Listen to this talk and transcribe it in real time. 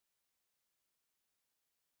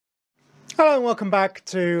Hello and welcome back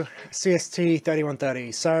to CST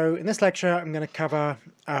 3130. So in this lecture I'm going to cover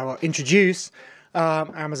or introduce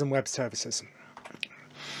Amazon Web Services.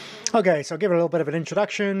 Okay, so I'll give it a little bit of an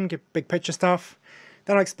introduction, give big picture stuff.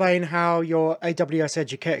 Then I'll explain how your AWS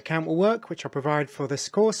Educate account will work, which I'll provide for this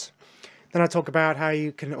course. Then I'll talk about how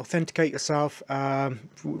you can authenticate yourself, how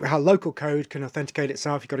local code can authenticate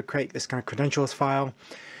itself. You've got to create this kind of credentials file.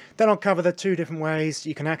 Then I'll cover the two different ways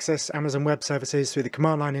you can access Amazon Web Services through the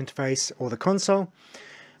command line interface or the console.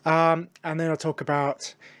 And then I'll talk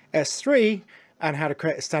about S3 and how to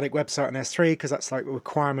create a static website on S3, because that's like a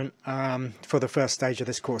requirement for the first stage of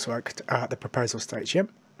this coursework, the proposal stage. Yep.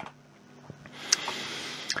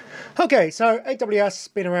 Okay, so AWS has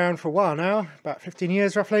been around for a while now, about 15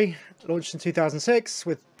 years roughly. Launched in 2006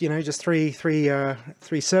 with just three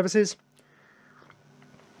services.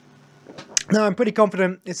 Now, I'm pretty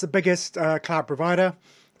confident it's the biggest cloud provider,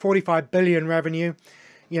 45 billion revenue,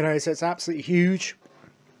 so it's absolutely huge.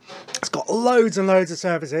 It's got loads and loads of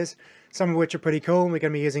services, some of which are pretty cool, and we're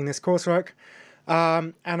going to be using this coursework.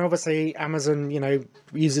 And obviously, Amazon,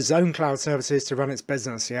 uses its own cloud services to run its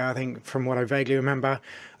business. Yeah, I think from what I vaguely remember,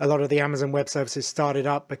 a lot of the Amazon Web Services started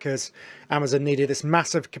up because Amazon needed this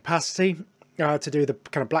massive capacity to do the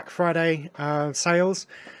kind of Black Friday sales.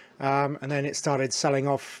 And then it started selling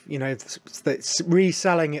off,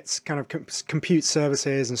 reselling its kind of compute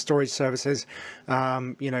services and storage services,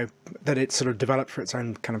 that it sort of developed for its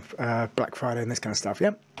own kind of Black Friday and this kind of stuff.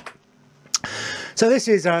 Yeah. So this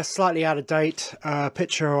is a slightly out of date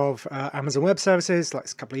picture of Amazon Web Services, like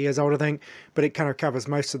it's a couple of years old, I think, but it kind of covers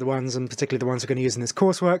most of the ones, and particularly the ones we're going to use in this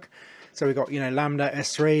coursework. So we've got, Lambda,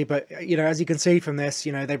 S3, but, as you can see from this,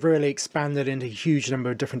 they've really expanded into a huge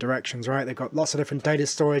number of different directions, right? They've got lots of different data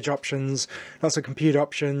storage options, lots of compute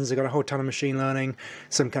options. They've got a whole ton of machine learning,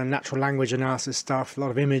 some kind of natural language analysis stuff, a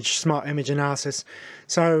lot of smart image analysis.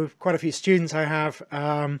 So quite a few students I have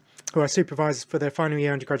who are supervisors for their final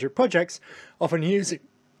year undergraduate projects often use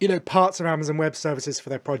parts of Amazon Web Services for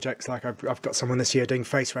their projects. Like I've got someone this year doing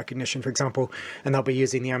face recognition, for example, and they'll be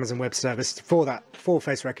using the Amazon Web Service for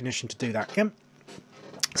face recognition to do that. Yeah?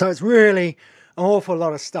 So it's really an awful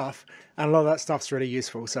lot of stuff, and a lot of that stuff's really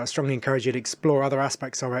useful. So I strongly encourage you to explore other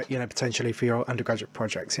aspects of it, potentially for your undergraduate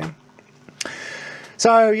projects. Yeah.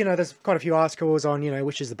 So, there's quite a few articles on,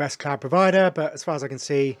 which is the best cloud provider, but as far as I can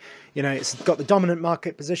see, it's got the dominant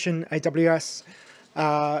market position, AWS.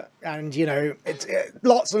 And it's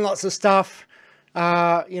lots and lots of stuff. It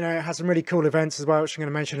has some really cool events as well, which I'm going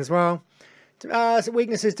to mention as well. So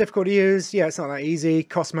weaknesses, difficult to use. Yeah, it's not that easy.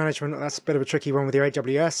 Cost management, that's a bit of a tricky one with your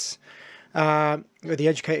AWS, with the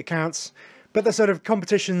Educate accounts. But the sort of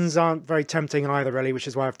competitions aren't very tempting either, really, which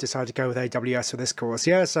is why I've decided to go with AWS for this course.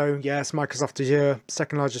 Yeah, so yes, Microsoft Azure,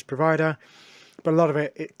 second largest provider. But a lot of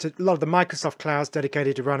the Microsoft cloud's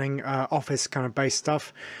dedicated to running Office kind of based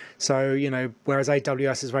stuff. So, whereas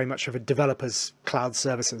AWS is very much of a developer's cloud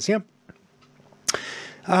services. Yeah.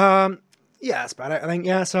 Yeah, that's about it, I think.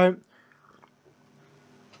 Yeah, so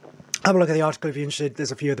have a look at the article if you're interested.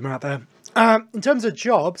 There's a few of them out there. In terms of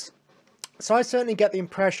jobs, so I certainly get the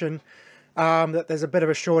impression that there's a bit of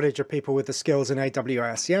a shortage of people with the skills in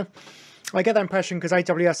AWS. Yeah. I get that impression because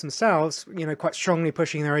AWS themselves, quite strongly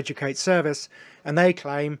pushing their Educate service, and they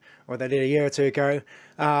claim, or they did a year or two ago,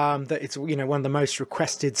 that it's one of the most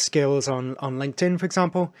requested skills on LinkedIn, for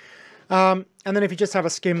example. And then if you just have a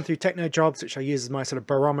skim through Techno Jobs, which I use as my sort of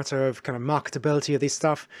barometer of kind of marketability of this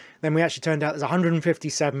stuff, then we actually turned out there's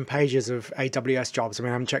 157 pages of AWS jobs. I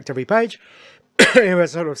mean, I haven't checked every page. Here are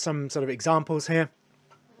sort of some sort of examples here.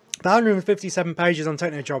 But 157 pages on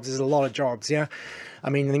Techno Jobs is a lot of jobs, yeah.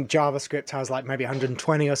 I mean, I think JavaScript has like maybe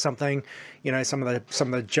 120 or something. Some of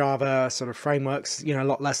the Java sort of frameworks, a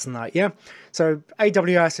lot less than that, yeah. So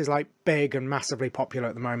AWS is like big and massively popular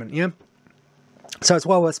at the moment, yeah. So it's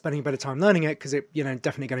well worth spending a bit of time learning it, because it,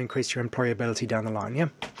 definitely going to increase your employability down the line, yeah.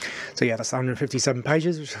 So yeah, that's 157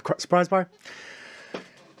 pages, which I'm quite surprised by.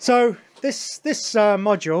 So this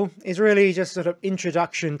module is really just sort of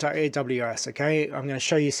introduction to AWS, okay? I'm going to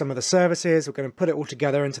show you some of the services. We're going to put it all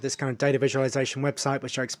together into this kind of data visualization website,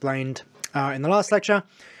 which I explained in the last lecture.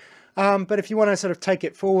 But if you want to sort of take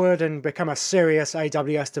it forward and become a serious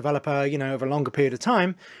AWS developer, over a longer period of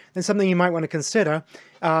time, then something you might want to consider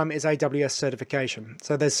is AWS certification.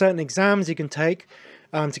 So there's certain exams you can take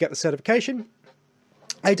to get the certification.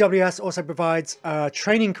 AWS also provides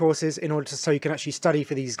training courses so you can actually study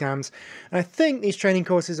for these exams. And I think these training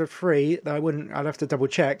courses are free, though I'd have to double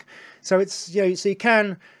check. So it's, so you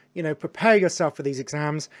can you know, prepare yourself for these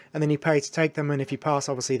exams, and then you pay to take them, and if you pass,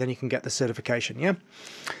 obviously, then you can get the certification, yeah?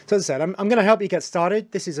 So as I said, I'm going to help you get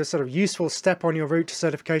started. This is a sort of useful step on your route to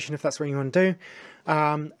certification if that's what you want to do.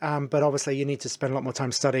 But obviously you need to spend a lot more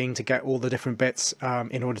time studying to get all the different bits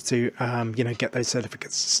in order to, you know, get those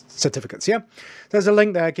certificates, yeah? There's a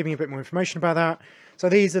link there giving you a bit more information about that. So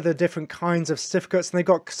these are the different kinds of certificates, and they've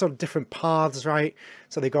got sort of different paths, right?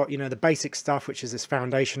 So they've got, you know, the basic stuff, which is this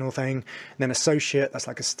foundational thing, and then associate, that's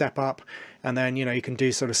like a step up, and then, you know, you can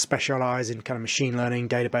do sort of specialize in kind of machine learning,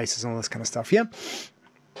 databases, and all this kind of stuff, yeah?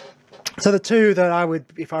 So the two that I would,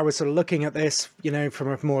 if I was sort of looking at this, you know, from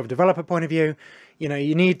a more of a developer point of view, you know,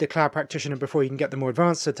 you need the cloud practitioner before you can get the more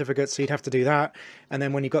advanced certificates, so you'd have to do that. And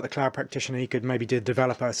then when you've got the cloud practitioner, you could maybe do the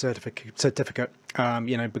developer certificate,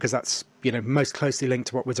 you know, because that's, you know, most closely linked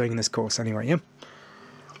to what we're doing in this course anyway, yeah?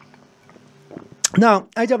 Now,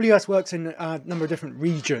 AWS works in a number of different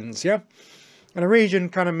regions, yeah? And a region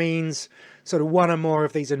kind of means sort of one or more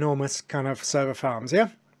of these enormous kind of server farms, yeah?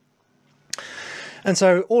 And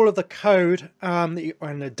so all of the code and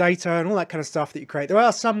the data and all that kind of stuff that you create, there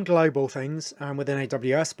are some global things within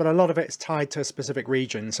AWS, but a lot of it is tied to a specific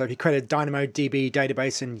region. So if you create a DynamoDB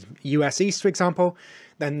database in US East, for example,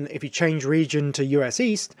 then if you change region to US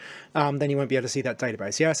East, then you won't be able to see that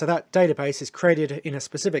database. Yeah, so that database is created in a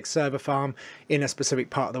specific server farm in a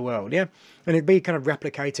specific part of the world. Yeah, and it'd be kind of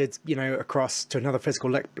replicated, you know, across to another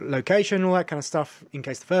physical location, all that kind of stuff, in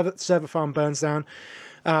case the server farm burns down.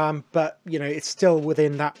 But you know, it's still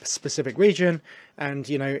within that specific region, and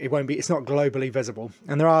you know, it's not globally visible.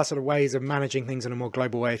 And there are sort of ways of managing things in a more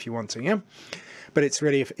global way if you want to, yeah. But it's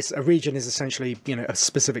really, if it's a region is essentially, you know, a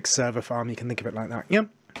specific server farm. You can think of it like that, yeah.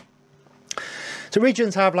 So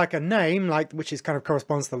regions have like a name, like which is kind of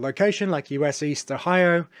corresponds to the location, like US East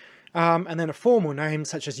Ohio, and then a formal name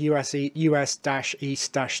such as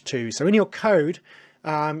US-East-2. So in your code,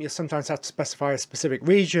 you'll sometimes have to specify a specific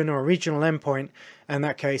region or a regional endpoint. And in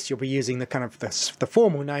that case, you'll be using the kind of the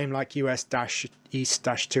formal name like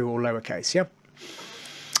US-East-2 or lowercase, yeah?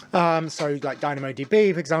 So like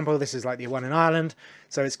DynamoDB, for example, this is like the one in Ireland.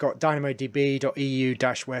 So it's got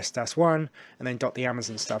dynamodb.eu-west-1 and then .the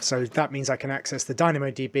Amazon stuff. So that means I can access the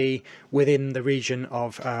DynamoDB within the region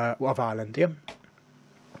of Ireland, yeah?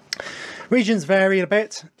 Regions vary a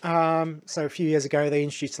bit. So a few years ago, they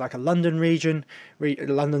introduced like a London region,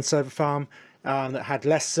 London server farm, that had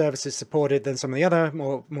less services supported than some of the other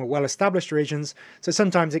more well-established regions. So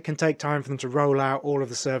sometimes it can take time for them to roll out all of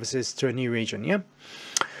the services to a new region, yeah?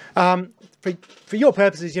 For your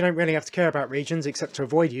purposes, you don't really have to care about regions except to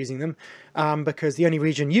avoid using them, because the only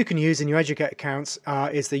region you can use in your Educate accounts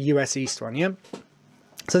is the US East one, yeah?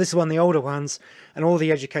 So this is one of the older ones, and all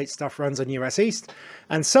the Educate stuff runs on US East.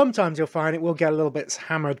 And sometimes you'll find it will get a little bit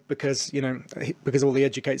hammered because, you know, because all the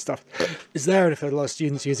Educate stuff is there, and if there are a lot of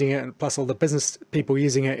students using it, and plus all the business people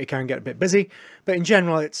using it, it can get a bit busy. But in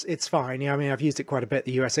general, it's fine. Yeah, I mean, I've used it quite a bit,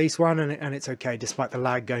 the US East one, and it's okay, despite the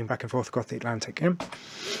lag going back and forth across the Atlantic. Yeah?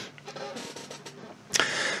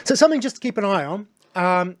 So something just to keep an eye on.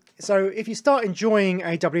 So if you start enjoying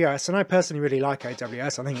AWS, and I personally really like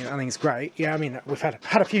AWS, I think it's great. Yeah, I mean, we've had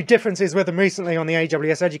a few differences with them recently on the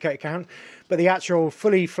AWS Educate account, but the actual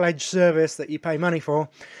fully fledged service that you pay money for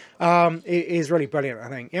is really brilliant, I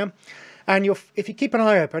think. Yeah, and if you keep an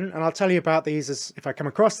eye open, and I'll tell you about these as if I come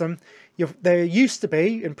across them. There used to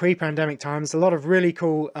be in pre-pandemic times a lot of really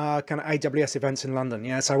cool kind of AWS events in London.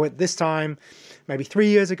 Yeah, so this time, maybe 3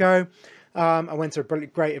 years ago. I went to a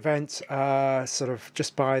great event, sort of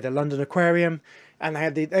just by the London Aquarium, and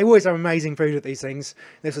they always have amazing food at these things.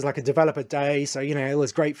 This was like a developer day, so you know, it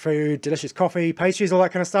was great food, delicious coffee, pastries, all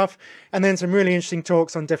that kind of stuff, and then some really interesting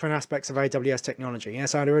talks on different aspects of AWS technology. Yeah,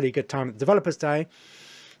 so I had a really good time at the developers day.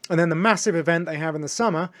 And then the massive event they have in the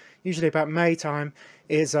summer, usually about May time,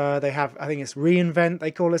 is they have, I think it's reInvent,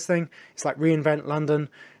 they call this thing. It's like reInvent London,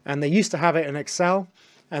 and they used to have it in Excel.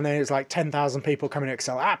 And then it's like 10,000 people coming to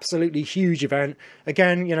Excel. Absolutely huge event.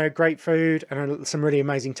 Again, you know, great food and some really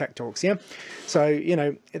amazing tech talks, yeah? So, you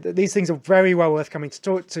know, these things are very well worth coming to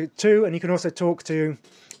talk to. And you can also talk to,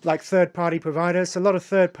 like, third-party providers. So a lot of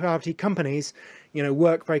third-party companies, you know,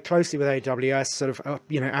 work very closely with AWS, sort of,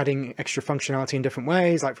 you know, adding extra functionality in different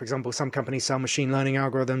ways. Like, for example, some companies sell machine learning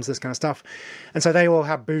algorithms, this kind of stuff. And so they all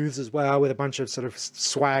have booths as well with a bunch of sort of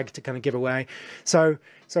swag to kind of give away. So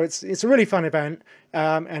it's a really fun event.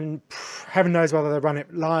 And heaven knows whether they run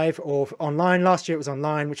it live or online. Last year it was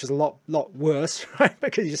online, which is a lot worse, right?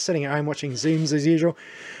 Because you're just sitting at home watching Zooms as usual.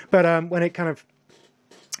 But when it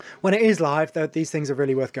is live, these things are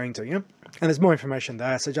really worth going to, yeah? And there's more information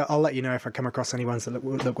there, so I'll let you know if I come across any ones that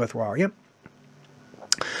look worthwhile, yeah?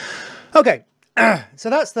 Okay, So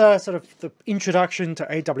that's the sort of the introduction to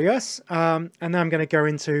AWS, and now I'm going to go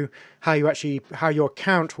into how your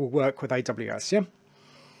account will work with AWS. Yeah.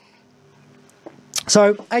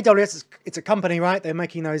 So AWS it's a company, right? They're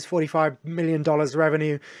making those $45 million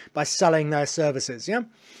revenue by selling their services. Yeah.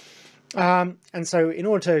 And so in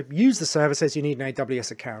order to use the services, you need an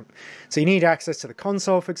AWS account. So you need access to the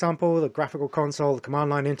console, for example, the graphical console, the command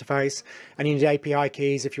line interface, and you need API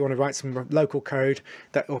keys if you want to write some local code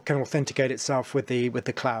that can authenticate itself with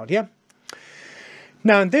the cloud. Yeah.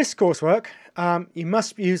 Now in this coursework, you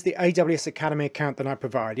must use the AWS Academy account that I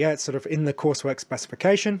provide. Yeah, it's sort of in the coursework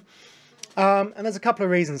specification. And there's a couple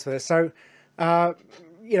of reasons for this. So,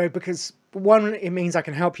 because one, it means I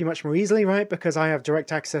can help you much more easily, right? Because I have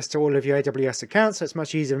direct access to all of your AWS accounts, so it's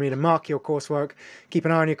much easier for me to mark your coursework, keep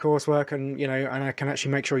an eye on your coursework, and and I can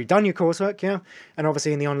actually make sure you've done your coursework, yeah. And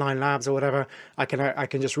obviously in the online labs or whatever, I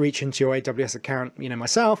can just reach into your AWS account,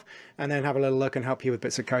 myself, and then have a little look and help you with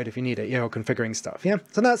bits of code if you need it, or configuring stuff, yeah.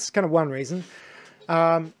 So that's kind of one reason.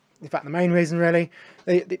 In fact, the main reason really.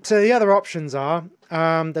 So the other options are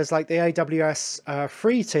there's like the AWS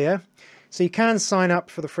free tier. So you can sign up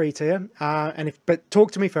for the free tier, but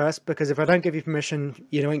talk to me first, because if I don't give you permission,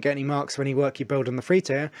 you won't get any marks for any work you build on the free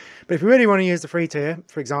tier. But if you really want to use the free tier,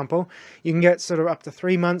 for example, you can get sort of up to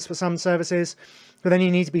 3 months for some services, but then you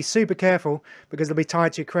need to be super careful because they'll be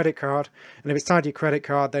tied to your credit card. And if it's tied to your credit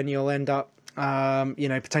card, then you'll end up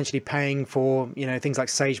potentially paying for, things like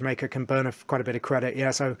SageMaker can burn quite a bit of credit.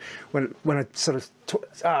 Yeah, so when I sort of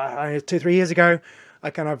 2-3 years ago, I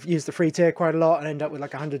kind of used the free tier quite a lot and ended up with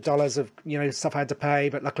like $100 of, stuff I had to pay,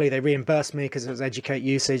 but luckily they reimbursed me because it was educate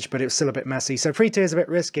usage, but it was still a bit messy. So free tier is a bit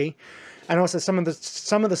risky. And also some of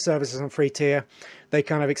the services on free tier, they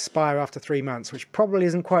kind of expire after 3 months, which probably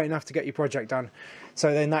isn't quite enough to get your project done. So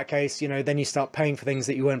in that case, then you start paying for things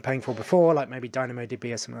that you weren't paying for before, like maybe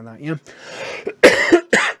DynamoDB or something like that,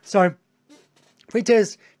 yeah? So free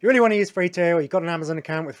tiers, if you really want to use free tier, or you've got an Amazon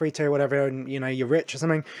account with free tier or whatever, and you're rich or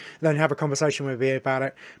something, then have a conversation with me about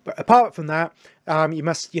it. But apart from that, you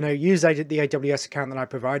must use the AWS account that I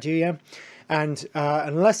provide you, yeah. And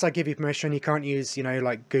unless I give you permission, you can't use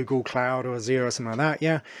like Google Cloud or Azure or something like that,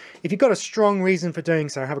 yeah. If you've got a strong reason for doing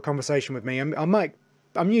so, have a conversation with me.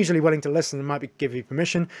 I'm usually willing to listen and might give you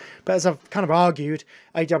permission, but as I've kind of argued,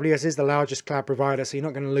 AWS is the largest cloud provider, so you're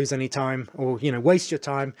not going to lose any time or waste your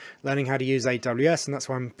time learning how to use AWS, and that's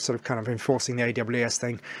why I'm sort of kind of enforcing the AWS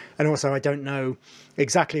thing. And also I don't know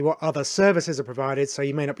exactly what other services are provided, so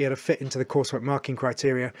you may not be able to fit into the coursework marking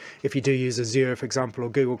criteria if you do use Azure, for example, or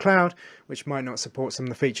Google Cloud, which might not support some of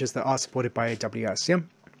the features that are supported by AWS. Yeah.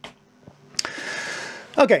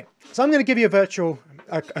 Okay, so I'm going to give you a virtual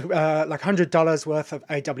like $100 worth of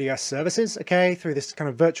AWS services, okay, through this kind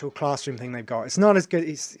of virtual classroom thing they've got. It's not as good.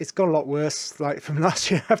 It's got a lot worse, like from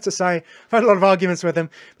last year, I have to say. I've had a lot of arguments with them,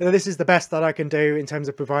 but this is the best that I can do in terms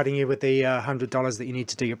of providing you with the $100 that you need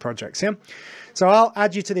to do your projects, yeah? So I'll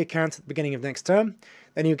add you to the account at the beginning of next term.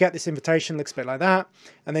 Then you get this invitation, looks a bit like that,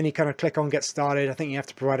 and then you kind of click on get started. I think you have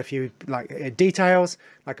to provide a few details,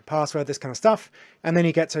 like a password, this kind of stuff, and then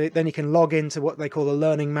you can log into what they call the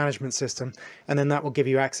learning management system, and then that will give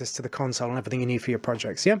you access to the console and everything you need for your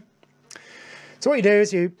projects. Yeah. So what you do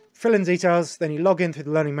is you fill in details, then you log in through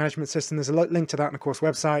the learning management system. There's a link to that on the course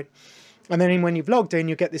website, and then when you've logged in,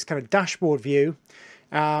 you get this kind of dashboard view.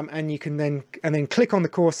 And you can then click on the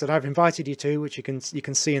course that I've invited you to, which you can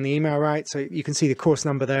see in the email, right? So you can see the course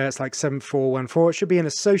number there. It's like 7414. It should be in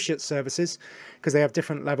associate services because they have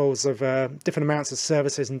different levels of different amounts of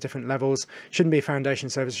services and different levels. Shouldn't be a foundation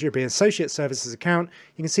service. It should be an associate services account.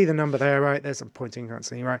 You can see the number there, right? There's I'm pointing, can't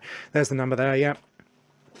see, right? There's the number there, yeah.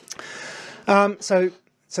 So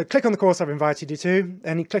click on the course I've invited you to,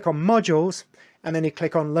 then you click on modules, and then you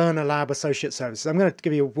click on Learner Lab Associate Services. I'm going to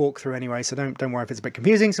give you a walkthrough anyway, so don't worry if it's a bit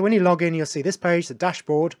confusing. So when you log in, you'll see this page, the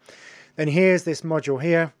dashboard. Then here's this module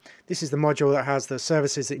here. This is the module that has the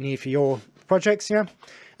services that you need for your projects, yeah.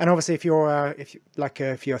 And obviously, if you're a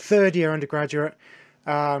third-year undergraduate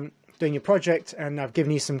doing your project, and I've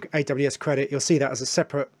given you some AWS credit, you'll see that as a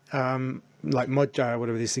separate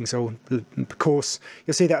whatever these things are, course.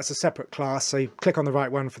 You'll see that as a separate class. So you click on the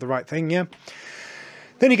right one for the right thing, yeah.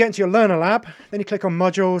 Then you get into your Learner Lab, then you click on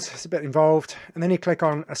Modules, it's a bit involved, and then you click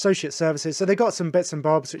on Associate Services. So they've got some bits and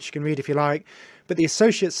bobs which you can read if you like, but the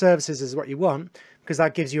Associate Services is what you want because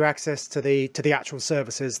that gives you access to the actual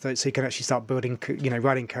services, so you can actually start building,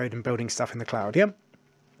 writing code and building stuff in the cloud, yeah?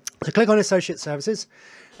 So click on Associate Services,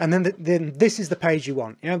 and then this is the page you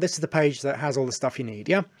want, yeah? This is the page that has all the stuff you need,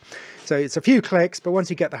 yeah? So it's a few clicks, but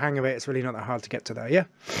once you get the hang of it, it's really not that hard to get to there, yeah?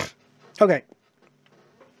 Okay.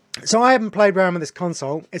 So I haven't played around with this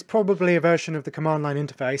console. It's probably a version of the command line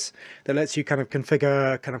interface that lets you kind of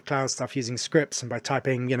configure kind of cloud stuff using scripts and by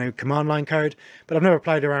typing, you know, command line code. But I've never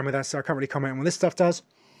played around with that, so I can't really comment on what this stuff does.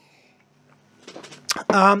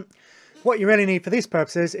 What you really need for these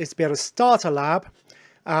purposes is to be able to start a lab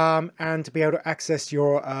and to be able to access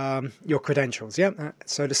your credentials. Yeah.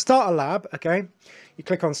 So to start a lab, okay, you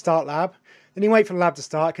click on Start Lab. Then you wait for the lab to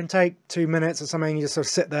start. It can take 2 minutes or something. You just sort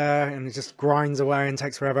of sit there and it just grinds away and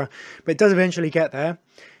takes forever. But it does eventually get there.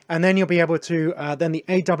 And then you'll be able to, then the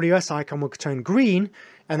AWS icon will turn green.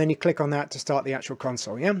 And then you click on that to start the actual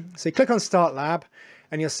console. Yeah. So you click on Start Lab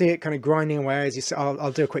and you'll see it kind of grinding away. As you see,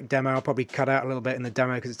 I'll do a quick demo. I'll probably cut out a little bit in the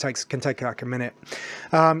demo because it can take like a minute.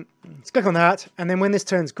 Let's click on that. And then when this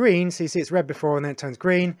turns green, so you see it's red before and then it turns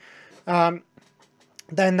green. Then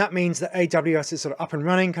that means that AWS is sort of up and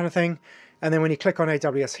running kind of thing. And then when you click on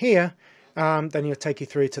AWS here, then it'll take you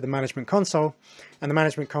through to the management console. And the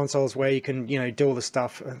management console is where you can, you know, do all the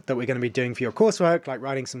stuff that we're going to be doing for your coursework, like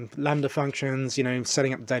writing some Lambda functions, you know,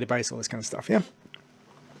 setting up the database, all this kind of stuff, yeah?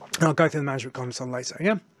 And I'll go through the management console later,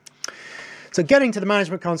 yeah? So getting to the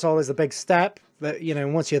management console is the big step that, you know,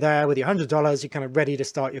 once you're there with your $100, you're kind of ready to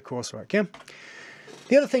start your coursework, yeah?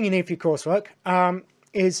 The other thing you need for your coursework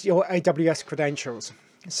is your AWS credentials.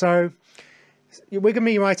 So we're going to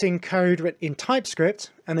be writing code in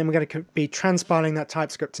TypeScript, and then we're going to be transpiling that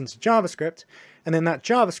TypeScript into JavaScript, and then that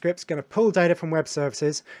JavaScript is going to pull data from web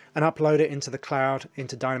services and upload it into the cloud,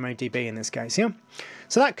 into DynamoDB in this case, yeah?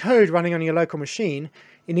 So that code running on your local machine,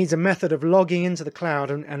 it needs a method of logging into the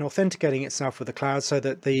cloud and authenticating itself with the cloud so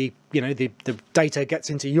that the data gets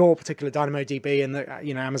into your particular DynamoDB and the,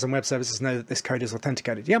 you know, Amazon Web Services know that this code is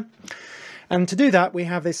authenticated, yeah? And to do that, we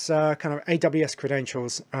have this kind of AWS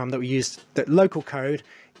credentials that we use, that local code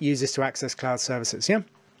uses to access cloud services, yeah?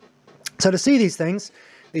 So to see these things,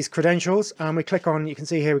 these credentials, we click on, you can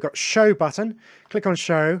see here we've got Show button, click on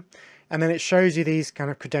Show, and then it shows you these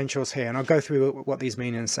kind of credentials here, and I'll go through what these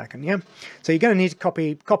mean in a second, yeah? So you're going to need to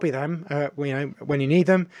copy them, you know, when you need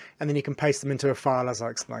them, and then you can paste them into a file as I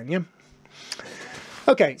explain, yeah?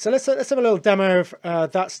 Okay, so let's have a little demo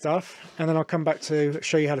of that stuff, and then I'll come back to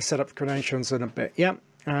show you how to set up the credentials in a bit. Yeah,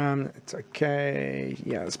 it's okay.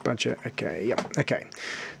 Yeah, let's budget. Okay, yeah, okay.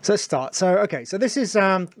 So let's start. So okay, so this is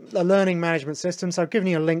a learning management system. So I've given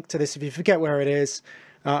you a link to this. If you forget where it is,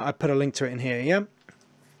 I put a link to it in here. Yeah.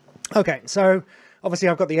 Okay, so obviously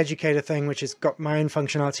I've got the educator thing, which has got my own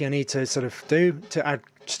functionality I need to sort of do to add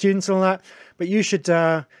students and all that. But you should,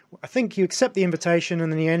 I think you accept the invitation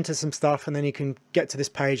and then you enter some stuff and then you can get to this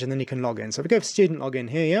page and then you can log in. So if we go for student login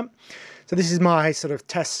here, yeah. So this is my sort of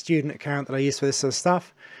test student account that I use for this sort of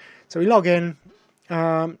stuff. So we log in.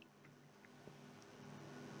 And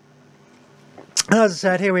as I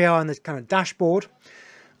said, here we are in this kind of dashboard.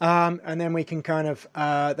 And then we can kind of,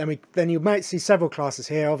 then you might see several classes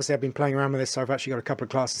here. Obviously I've been playing around with this, so I've actually got a couple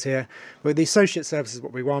of classes here. But the associate service is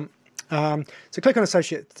what we want. So click on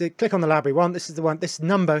associate, click on the lab we want. This is the one, this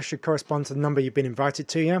number should correspond to the number you've been invited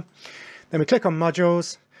to, yeah? Then we click on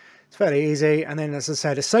modules. It's fairly easy. And then, as I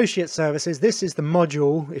said, associate services. This is the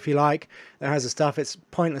module, if you like, that has the stuff. It's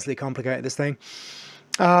pointlessly complicated, this thing.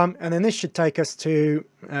 And then this should take us to,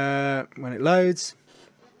 when it loads,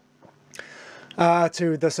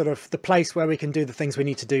 to the sort of the place where we can do the things we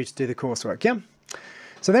need to do the coursework, yeah?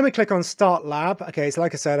 So then we click on Start Lab. Okay, so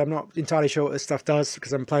like I said, I'm not entirely sure what this stuff does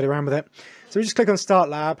because I haven't played around with it. So we just click on Start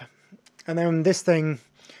Lab, and then this thing,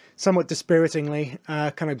 somewhat dispiritingly,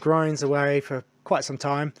 kind of grinds away for quite some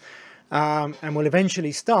time, and will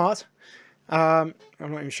eventually start. I'm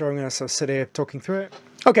not even sure I'm going to sort of sit here talking through it.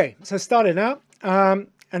 Okay, so started now,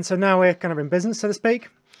 and so now we're kind of in business, so to speak.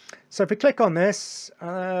 So if we click on this,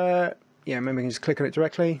 yeah, maybe we can just click on it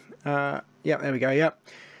directly. Yeah, there we go, yeah.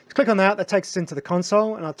 Click on that, that takes us into the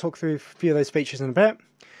console, and I'll talk through a few of those features in a bit.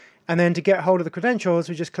 And then to get hold of the credentials,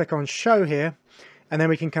 we just click on Show here, and then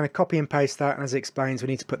we can kind of copy and paste that, and as it explains, we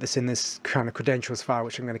need to put this in this kind of credentials file,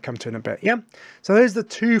 which I'm going to come to in a bit, yeah? So those are the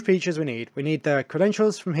two features we need. We need the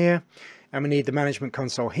credentials from here, and we need the management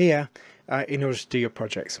console here in order to do your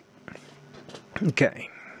projects. Okay.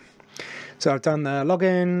 So I've done the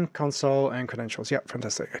login, console, and credentials. Yep,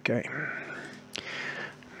 fantastic, okay.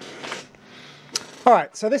 All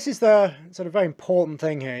right, so this is the sort of very important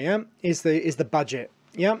thing here, yeah, is the budget,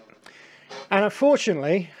 yeah. And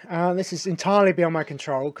unfortunately, this is entirely beyond my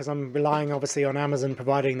control because I'm relying obviously on Amazon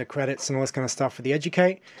providing the credits and all this kind of stuff for the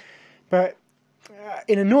Educate. But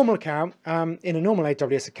in a normal account, in a normal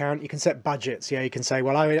AWS account, you can set budgets. Yeah, you can say,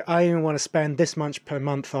 well, I only want to spend this much per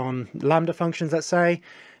month on Lambda functions, let's say.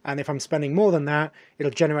 And if I'm spending more than that,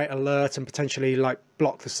 it'll generate alert and potentially like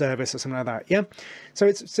block the service or something like that. Yeah. So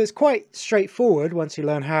it's quite straightforward once you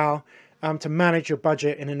learn how to manage your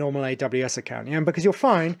budget in a normal AWS account. Yeah. Because you'll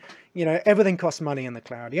find, everything costs money in the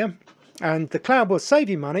cloud. Yeah. And the cloud will save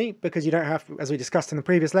you money because you don't have, as we discussed in the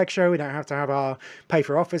previous lecture, we don't have to have pay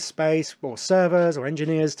for office space or servers or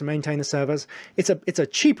engineers to maintain the servers. It's a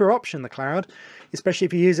cheaper option, the cloud, especially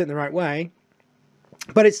if you use it in the right way.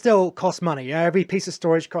 But it still costs money. Yeah? Every piece of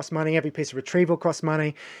storage costs money. Every piece of retrieval costs money.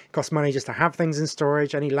 It costs money just to have things in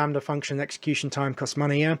storage. Any Lambda function execution time costs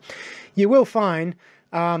money. Yeah, you will find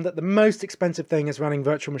that the most expensive thing is running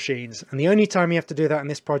virtual machines. And the only time you have to do that in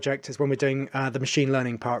this project is when we're doing the machine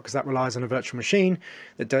learning part, because that relies on a virtual machine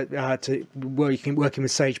that working with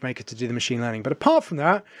SageMaker to do the machine learning. But apart from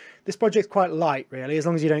that, this project's quite light, really. As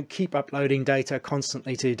long as you don't keep uploading data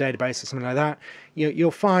constantly to your database or something like that,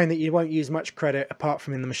 you'll find that you won't use much credit apart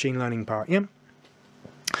from in the machine learning part. Yeah.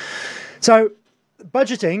 So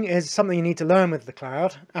budgeting is something you need to learn with the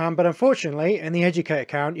cloud, but unfortunately in the Educate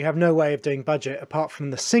account you have no way of doing budget apart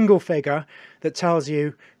from the single figure that tells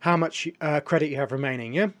you how much credit you have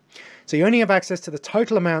remaining. Yeah, so you only have access to the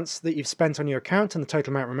total amounts that you've spent on your account and the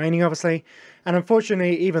total amount remaining, obviously, and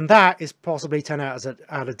unfortunately even that is possibly 10 hours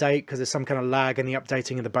out of date because there's some kind of lag in the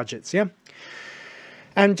updating of the budgets. Yeah.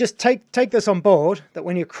 And just take this on board, that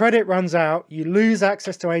when your credit runs out, you lose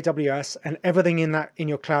access to AWS and everything in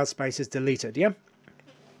your cloud space is deleted. Yeah.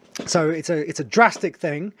 So it's a drastic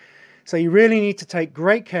thing. So you really need to take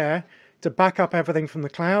great care to back up everything from the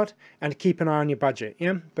cloud and to keep an eye on your budget.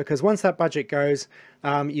 Yeah, because once that budget goes,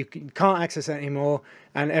 you can't access it anymore,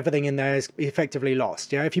 and everything in there is effectively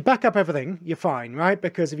lost. Yeah, if you back up everything, you're fine, right?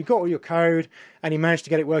 Because if you've got all your code and you manage to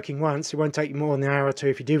get it working once, it won't take you more than an hour or two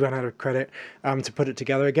if you do run out of credit to put it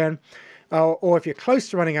together again. Or if you're close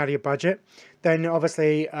to running out of your budget, then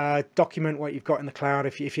obviously document what you've got in the cloud.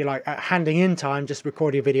 If you like, at handing in time, just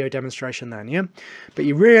record your video demonstration then, yeah? But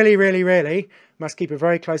you really, really, really must keep a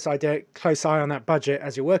very close eye on that budget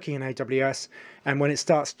as you're working in AWS. And when it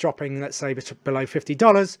starts dropping, let's say below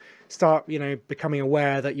 $50, start becoming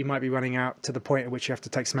aware that you might be running out to the point at which you have to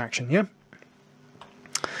take some action, yeah?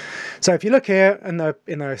 So if you look here in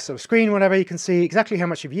the sort of screen, whatever, you can see exactly how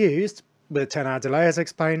much you've used with a 10-hour delay, as I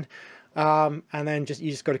explained. And then you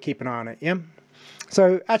just got to keep an eye on it. Yeah.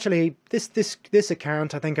 So actually this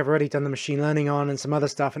account, I think I've already done the machine learning on and some other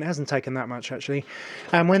stuff, and it hasn't taken that much actually.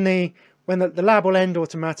 And when the lab will end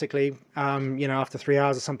automatically, after 3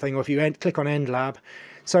 hours or something, or if you click on end lab.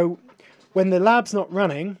 So when the lab's not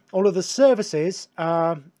running, all of the services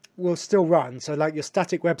will still run. So like your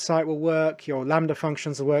static website will work, your Lambda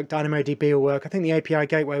functions will work, DynamoDB will work. I think the API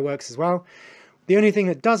gateway works as well. The only thing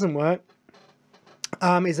that doesn't work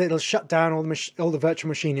is that it'll shut down all the virtual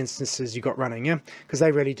machine instances you got running, yeah, because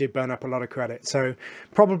they really do burn up a lot of credit. So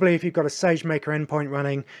probably if you've got a SageMaker endpoint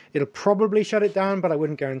running, it'll probably shut it down, but I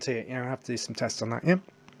wouldn't guarantee it. I have to do some tests on that, yeah.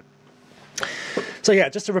 So yeah,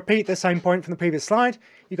 just to repeat the same point from the previous slide,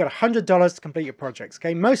 you've got $100 to complete your projects.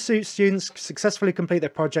 Okay, most students successfully complete their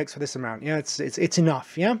projects for this amount. Yeah, it's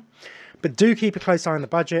enough. Yeah. But do keep a close eye on the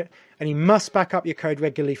budget, and you must back up your code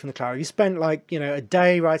regularly from the cloud. You spent like a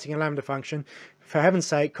day writing a Lambda function. For heaven's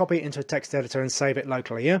sake, copy it into a text editor and save it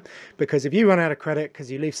locally, yeah? Because if you run out of credit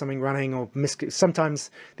because you leave something running or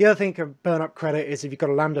sometimes the other thing that can burn up credit is if you've got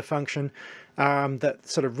a Lambda function that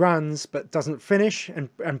sort of runs but doesn't finish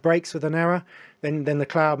and breaks with an error, then the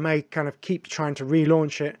cloud may kind of keep trying to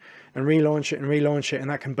relaunch it and relaunch it and relaunch it, and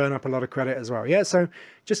that can burn up a lot of credit as well, yeah? So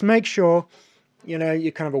just make sure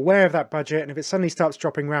you're kind of aware of that budget, and if it suddenly starts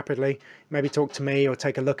dropping rapidly, maybe talk to me or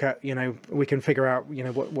take a look at, we can figure out,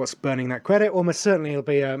 what's burning that credit, or most certainly it'll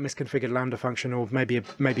be a misconfigured Lambda function, or maybe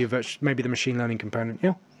the machine learning component,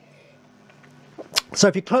 yeah? So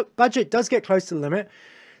if your budget does get close to the limit,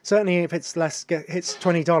 certainly if it's hits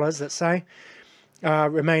 $20, let's say,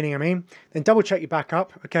 remaining, then double check your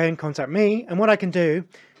backup, okay, and contact me. And what I can do,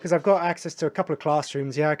 because I've got access to a couple of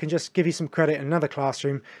classrooms, yeah, I can just give you some credit in another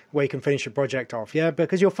classroom where you can finish your project off, yeah,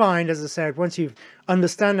 because you'll find, as I said, once you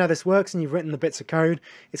understand how this works and you've written the bits of code,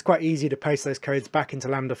 it's quite easy to paste those codes back into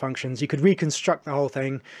Lambda functions. You could reconstruct the whole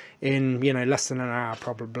thing in, less than an hour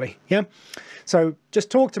probably, yeah. So just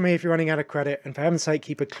talk to me if you're running out of credit, and for heaven's sake,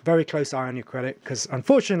 keep a very close eye on your credit, because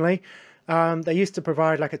unfortunately, they used to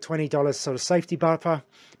provide like a $20 sort of safety buffer,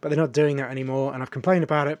 but they're not doing that anymore, and I've complained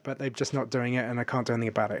about it, but they're just not doing it, and I can't do anything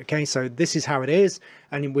about it, okay? So this is how it is,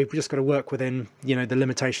 and we've just got to work within, the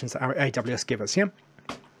limitations that our AWS give us, yeah?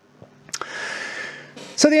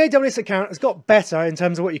 So the AWS account has got better in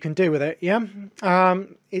terms of what you can do with it, yeah?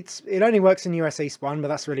 It only works in US East 1, but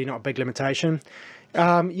that's really not a big limitation.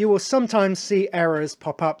 You will sometimes see errors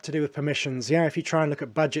pop up to do with permissions. Yeah, if you try and look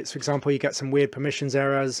at budgets, for example, you get some weird permissions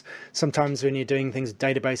errors. Sometimes when you're doing things with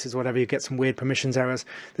databases, whatever, you get some weird permissions errors.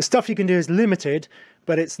 The stuff you can do is limited,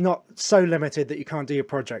 but it's not so limited that you can't do your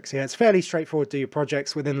projects. Yeah, it's fairly straightforward to do your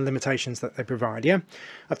projects within the limitations that they provide. Yeah,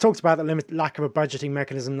 I've talked about the lack of a budgeting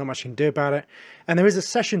mechanism, not much you can do about it. And there is a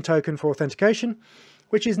session token for authentication,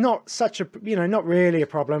 which is not such a, not really a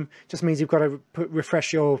problem. Just means you've got to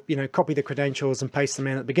refresh your, copy the credentials and paste them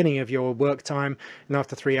in at the beginning of your work time. And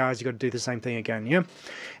after 3 hours, you've got to do the same thing again, yeah?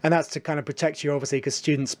 And that's to kind of protect you, obviously, because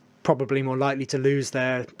students probably more likely to lose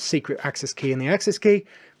their secret access key and the access key.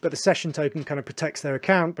 But the session token kind of protects their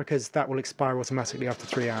account because that will expire automatically after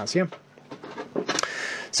 3 hours, yeah?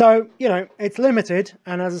 So, it's limited.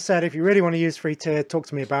 And as I said, if you really want to use free tier, talk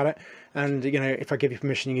to me about it. And, if I give you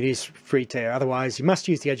permission, you can use free tier. Otherwise, you must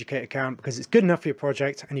use the Educate account because it's good enough for your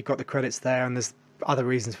project and you've got the credits there. And there's other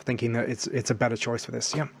reasons for thinking that it's a better choice for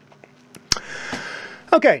this. Yeah.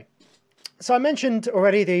 Okay. So I mentioned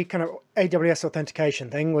already the kind of AWS authentication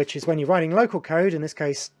thing, which is when you're writing local code, in this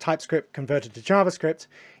case, TypeScript converted to JavaScript,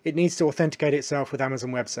 it needs to authenticate itself with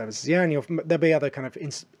Amazon Web Services. Yeah. And there'll be other kind of,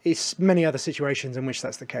 many other situations in which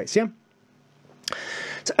that's the case. Yeah.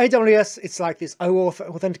 So AWS, it's like this OAuth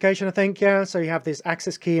authentication, I think, yeah. So you have this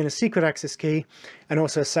access key and a secret access key, and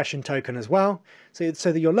also a session token as well. So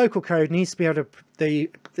that your local code needs to be able to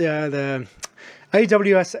the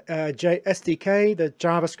AWS SDK, the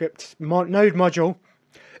JavaScript node module,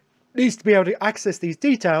 needs to be able to access these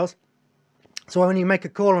details. So when you make a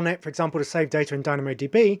call on it, for example, to save data in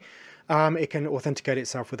DynamoDB, it can authenticate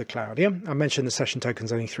itself with the cloud. Yeah, I mentioned the session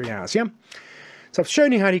token's only 3 hours. Yeah. So I've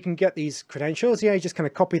shown you how you can get these credentials. Yeah, you just kind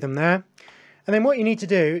of copy them there. And then what you need to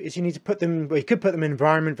do is you need to put them, well, you could put them in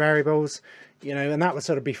environment variables, and that would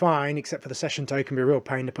sort of be fine, except for the session token be a real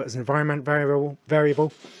pain to put as an environment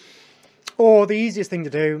variable. Or the easiest thing to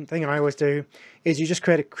do, the thing I always do, is you just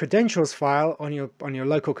create a credentials file on your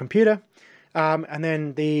local computer. And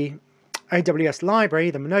then the AWS library,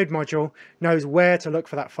 the node module, knows where to look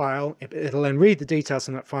for that file. It'll then read the details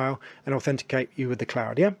from that file and authenticate you with the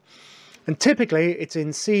cloud, yeah? And typically it's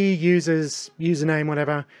in C users, username,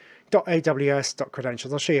 whatever,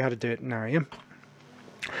 .aws.credentials. I'll show you how to do it now, yeah?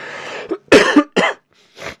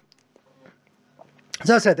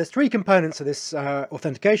 So as I said, there's 3 components of this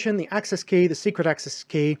authentication: the access key, the secret access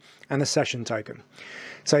key, and the session token.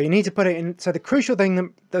 So you need to put it in. So the crucial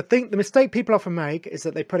thing, the mistake people often make is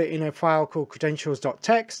that they put it in a file called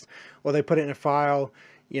credentials.txt, or they put it in a file,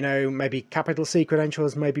 maybe capital C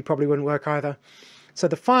credentials, probably wouldn't work either. So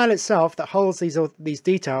the file itself that holds these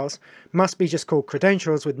details must be just called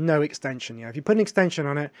credentials with no extension. Yeah, if you put an extension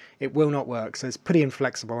on it, it will not work. So it's pretty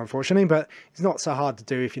inflexible, unfortunately, but it's not so hard to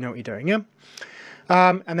do if you know what you're doing. Yeah.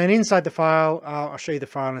 And then inside the file, I'll show you the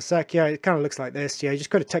file in a sec. Yeah, it kind of looks like this. Yeah, you just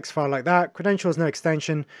got a text file like that, credentials, no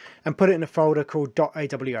extension, and put it in a folder called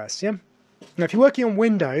 .aws. Yeah. Now, if you're working on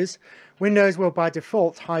Windows, Windows will by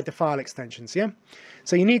default hide the file extensions. Yeah.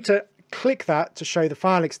 So you need to click that to show the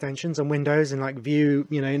file extensions on Windows and like view,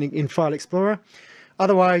 in File Explorer.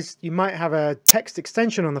 Otherwise, you might have a text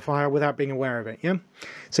extension on the file without being aware of it. Yeah.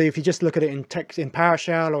 So if you just look at it in text in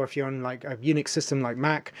PowerShell, or if you're on like a Unix system like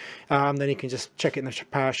Mac, then you can just check it in the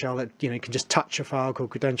PowerShell that you can just touch a file called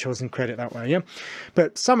credentials and create it that way. Yeah.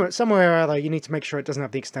 But somewhere or other, you need to make sure it doesn't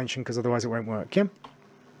have the extension because otherwise it won't work. Yeah.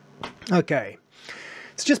 Okay.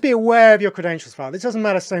 So just be aware of your credentials file. This doesn't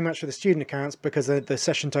matter so much for the student accounts because the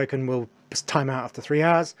session token will time out after 3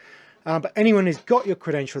 hours. But anyone who's got your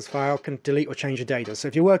credentials file can delete or change your data. So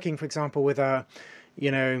if you're working, for example, with a,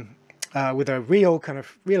 with a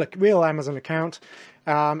real Amazon account,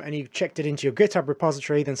 and you checked it into your GitHub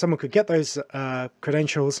repository, then someone could get those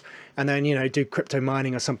credentials and then, do crypto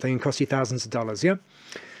mining or something and cost you thousands of dollars. Yeah.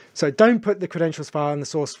 So don't put the credentials file in the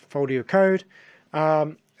source folder of your code.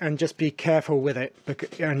 And just be careful with it,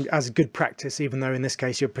 and as a good practice, even though in this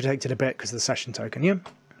case you're protected a bit because of the session token. Yeah.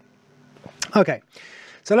 Okay,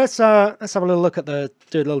 so let's have a little look at do a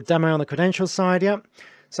little demo on the credentials side. Yeah.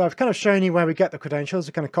 So I've kind of shown you where we get the credentials.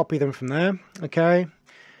 We kind of copy them from there. Okay,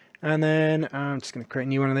 and then I'm just going to create a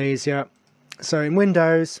new one of these. Yeah. So in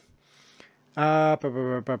Windows, so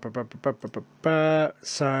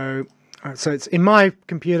it's in my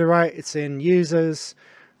computer, right? It's in users.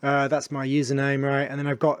 That's my username, right? And then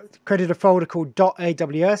I've created a folder called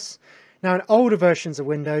 .aws. Now, in older versions of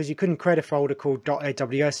Windows, you couldn't create a folder called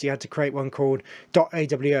 .aws. You had to create one called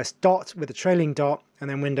 .aws with a trailing dot, and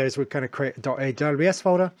then Windows would kind of create a .aws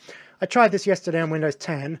folder. I tried this yesterday on Windows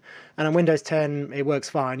 10, and on Windows 10 it works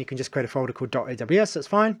fine. You can just create a folder called .aws, that's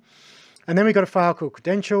fine. And then we've got a file called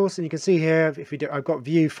credentials, and you can see here, if you do, I've got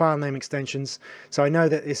view file name extensions, so I know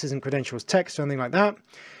that this isn't credentials text or anything like that.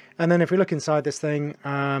 And then if we look inside this thing,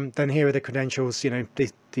 then here are the credentials. It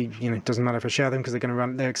doesn't matter if I share them because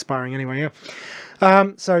they're expiring anyway.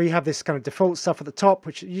 Yeah. So you have this kind of default stuff at the top,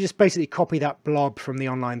 which you just basically copy that blob from the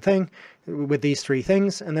online thing with these three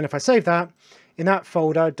things. And then if I save that in that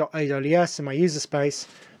folder .aws in my user space,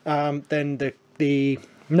 then the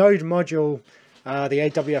node module, the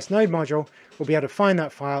AWS node module, will be able to find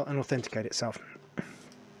that file and authenticate itself.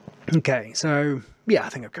 Okay, so yeah, I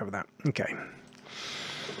think I've covered that. Okay.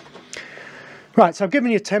 Right, so I've given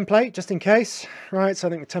you a template just in case, right? So I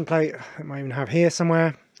think the template I might even have here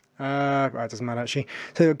somewhere. Right, it doesn't matter actually.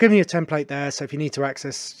 So I've given you a template there, so if you need to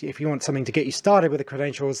access, if you want something to get you started with the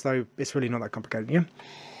credentials, though it's really not that complicated,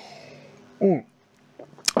 yeah?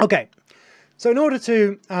 Okay, so in order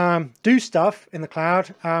to do stuff in the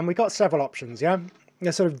cloud, we've got several options, yeah?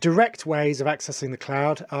 The sort of direct ways of accessing the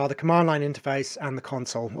cloud are the command line interface and the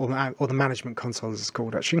console, or the management console as it's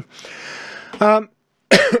called actually.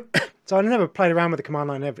 So I never played around with the command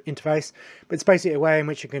line interface, but it's basically a way in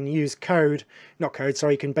which you can use you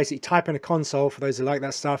can basically type in a console, for those who like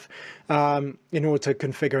that stuff, in order to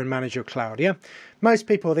configure and manage your cloud, yeah? Most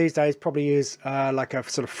people these days probably use like a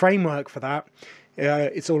sort of framework for that.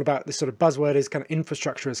 It's all about, this sort of buzzword is kind of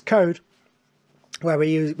infrastructure as code, where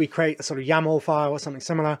we create a sort of YAML file or something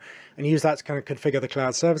similar and use that to kind of configure the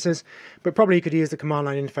cloud services. But probably you could use the command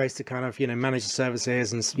line interface to kind of, manage the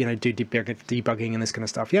services and, do debugging and this kind of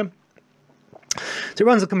stuff, yeah? So it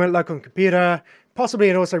runs a local computer. Possibly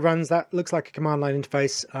it also runs, that looks like a command line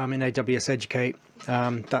interface in AWS Educate,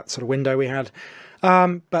 that sort of window we had.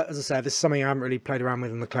 But as I said, this is something I haven't really played around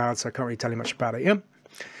with in the cloud, so I can't really tell you much about it, yeah?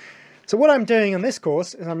 So what I'm doing on this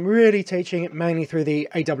course is I'm really teaching it mainly through the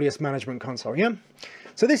AWS Management Console, yeah?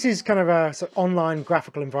 So this is kind of a sort of online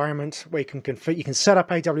graphical environment where you can set up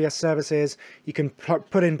AWS services, you can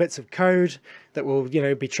put in bits of code that will,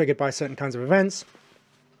 be triggered by certain kinds of events.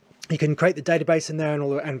 You can create the database in there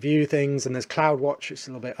and view things, and there's CloudWatch, it's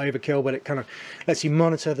a little bit overkill, but it kind of lets you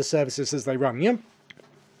monitor the services as they run, yeah?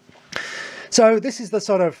 So this is the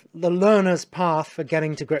sort of the learner's path for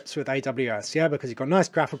getting to grips with AWS, yeah, because you've got nice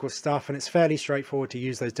graphical stuff and it's fairly straightforward to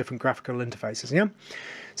use those different graphical interfaces, yeah.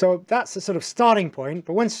 So that's the sort of starting point.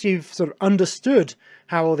 But once you've sort of understood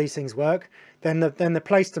how all these things work, then the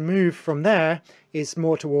place to move from there is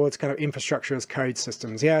more towards kind of infrastructure as code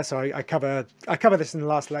systems, yeah. So I cover this in the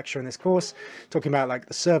last lecture in this course, talking about like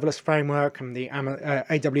the serverless framework and the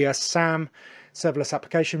AWS SAM, serverless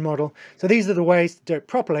application model. So these are the ways to do it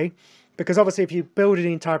properly. Because obviously if you build an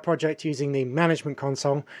entire project using the management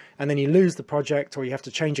console and then you lose the project or you have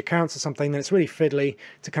to change accounts or something, then it's really fiddly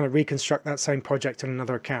to kind of reconstruct that same project on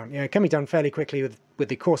another account. It can be done fairly quickly with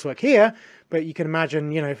the coursework here, but you can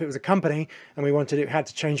imagine, if it was a company and we had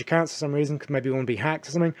to change accounts for some reason, because maybe we want to be hacked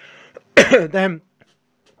or something, then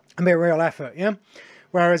it'd be a real effort, yeah?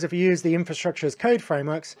 Whereas if you use the infrastructure as code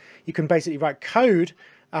frameworks, you can basically write code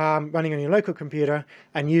running on your local computer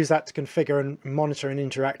and use that to configure and monitor and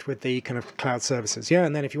interact with the kind of cloud services, yeah?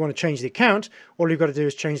 And then if you want to change the account, all you've got to do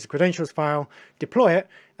is change the credentials file, deploy it,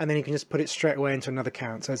 and then you can just put it straight away into another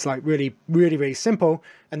account. So it's like really, really, really simple.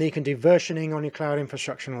 And then you can do versioning on your cloud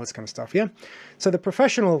infrastructure and all this kind of stuff, yeah? So the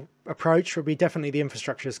professional approach would be definitely the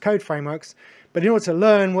infrastructure as code frameworks. But in order to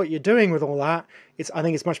learn what you're doing with all that, I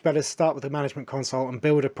think it's much better to start with the management console and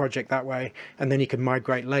build a project that way. And then you can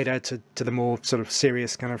migrate later to the more sort of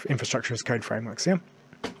serious kind of infrastructure as code frameworks, yeah?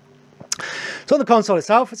 So on the console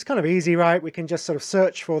itself, it's kind of easy, right? We can just sort of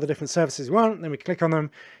search for the different services we want, and then we click on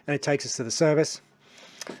them, and it takes us to the service.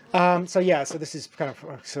 So this is kind of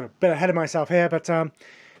sort of a bit ahead of myself here, but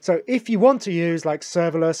so if you want to use like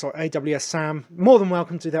serverless or AWS SAM, more than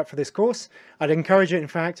welcome to do that for this course. I'd encourage it, in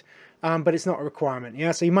fact, but it's not a requirement.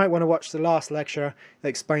 Yeah, so you might want to watch the last lecture that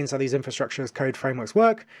explains how these infrastructure as code frameworks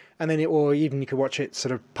work, and then or even you could watch it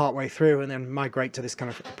sort of part way through and then migrate to this kind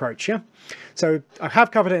of approach. Yeah, so I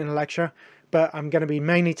have covered it in a lecture, but I'm going to be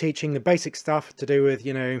mainly teaching the basic stuff to do with,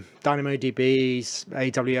 DynamoDB,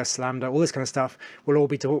 AWS Lambda, all this kind of stuff will all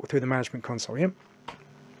be taught through the management console, yeah?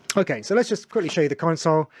 Okay, so let's just quickly show you the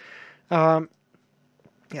console. So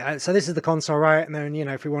this is the console, right? And then,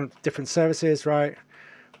 if we want different services, right?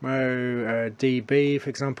 DB, for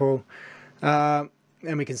example. And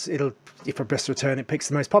we can, if I press return, it picks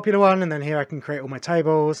the most popular one. And then here I can create all my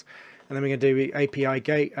tables. And then we're going to do API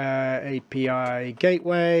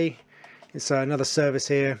gateway. It's another service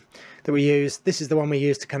here that we use. This is the one we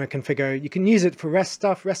use to kind of configure. You can use it for REST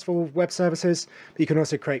stuff, RESTful web services, but you can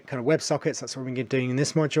also create kind of web sockets. That's what we're doing in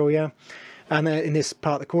this module, yeah, and in this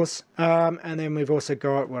part of the course. And then we've also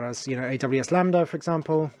got what else? You know, AWS Lambda, for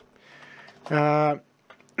example. Oh,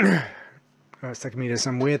 it's taking me to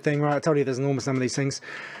some weird thing, right? I told you there's an enormous number of these things.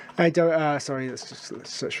 Sorry, let's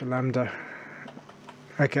search for Lambda.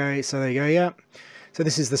 Okay, so there you go, yeah. So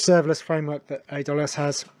this is the serverless framework that AWS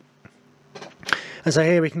has. And so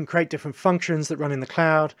here we can create different functions that run in the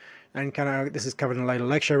cloud, and kind of, this is covered in a later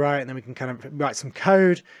lecture, right? And then we can kind of write some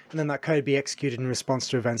code, and then that code be executed in response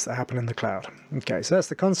to events that happen in the cloud. Okay, so that's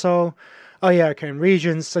the console. Oh yeah, okay, and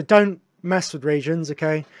regions. So don't mess with regions,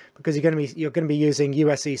 okay, because you're going to be using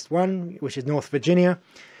US East 1, which is North Virginia.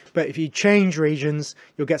 But if you change regions,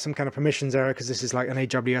 you'll get some kind of permissions error, because this is like an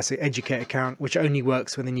AWS Educate account, which only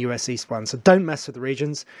works within US East 1. So don't mess with the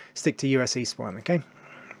regions, stick to US East 1, okay?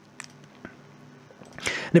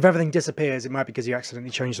 And if everything disappears, it might be because you accidentally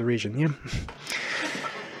changed the region, yeah?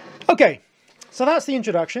 Okay, so that's the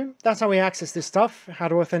introduction. That's how we access this stuff, how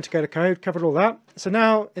to authenticate a code, covered all that. So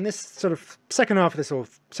now, in this sort of second half of this, or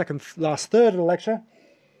second last third of the lecture,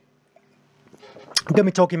 I'm going to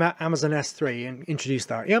be talking about Amazon S3 and introduce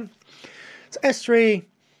that, yeah? So S3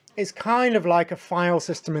 is kind of like a file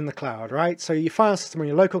system in the cloud, right? So your file system on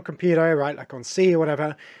your local computer, right, like on C or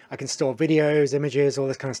whatever, I can store videos, images, all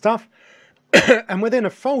this kind of stuff. And within a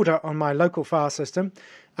folder on my local file system,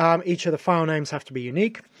 each of the file names have to be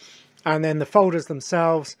unique, and then the folders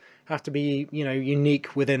themselves have to be, you know,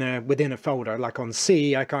 unique within a folder. Like on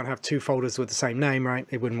C, I can't have two folders with the same name, right?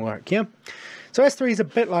 It wouldn't work, yeah? So S3 is a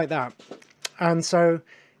bit like that. And so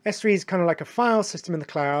S3 is kind of like a file system in the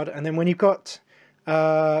cloud, and then when you've got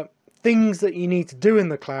things that you need to do in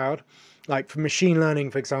the cloud, like for machine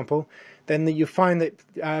learning, for example, then you find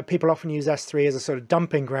that people often use S3 as a sort of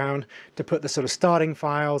dumping ground to put the sort of starting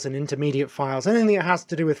files and intermediate files, anything that has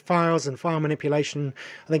to do with files and file manipulation.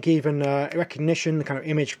 I think even recognition, the kind of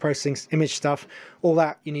image processing, image stuff, all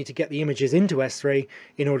that, you need to get the images into S3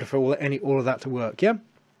 in order for all of that to work, yeah?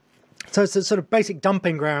 So it's a sort of basic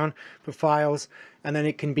dumping ground for files, and then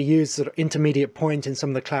it can be used sort of intermediate point in some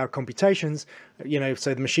of the cloud computations. You know,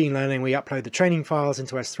 so the machine learning, we upload the training files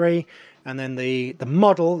into S3, and then the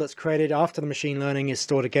model that's created after the machine learning is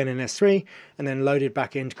stored again in S3, and then loaded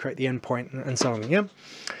back in to create the endpoint and so on, yeah?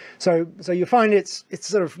 So you find it's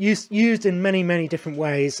sort of used in many different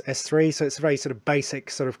ways, S3, so it's a very sort of basic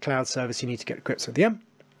sort of cloud service you need to get equipped with, yeah?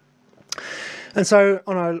 And so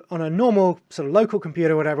on a normal sort of local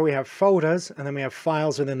computer, whatever, we have folders, and then we have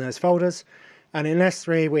files within those folders. And in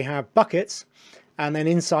S3, we have buckets, and then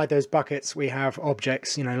inside those buckets, we have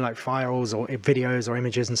objects, you know, like files or videos or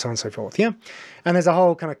images and so on and so forth, yeah? And there's a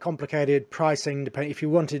whole kind of complicated pricing, depending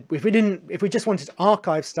if we just wanted to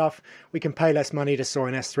archive stuff, we can pay less money to store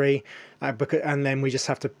in S3, and then we just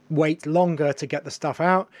have to wait longer to get the stuff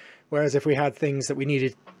out. Whereas if we had things that we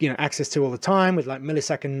needed, you know, access to all the time with like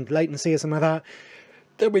millisecond latency or something like that,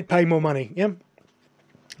 then we'd pay more money, yeah?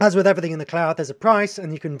 As with everything in the cloud, there's a price,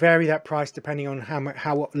 and you can vary that price depending on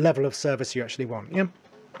what level of service you actually want, yeah?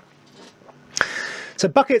 So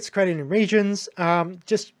buckets created in regions,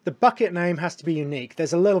 just the bucket name has to be unique.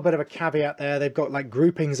 There's a little bit of a caveat there. They've got like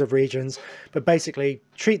groupings of regions, but basically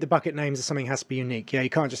treat the bucket names as something has to be unique. Yeah, you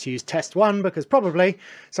can't just use test1 because probably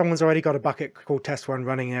someone's already got a bucket called test1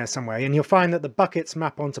 running there somewhere. And you'll find that the buckets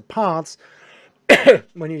map onto paths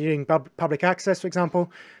when you're doing public access, for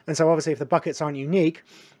example. And so obviously if the buckets aren't unique,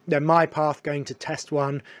 then my path going to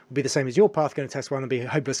test1 will be the same as your path going to test1 and be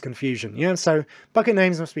hopeless confusion. Yeah, so bucket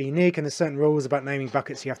names must be unique, and there's certain rules about naming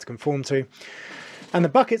buckets you have to conform to. And the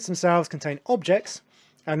buckets themselves contain objects,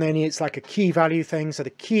 and then it's like a key value thing. So the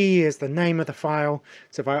key is the name of the file.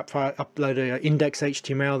 So if I upload an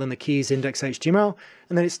index.html, then the key is index.html,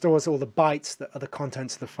 and then it stores all the bytes that are the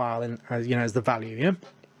contents of the file in, you know, as the value. Yeah.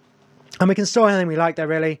 And we can store anything we like there,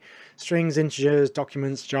 really. Strings, integers,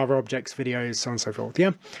 documents, Java objects, videos, so on and so forth,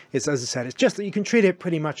 yeah? It's, as I said, it's just that you can treat it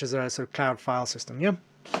pretty much as a sort of cloud file system, yeah?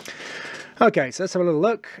 Okay, so let's have a little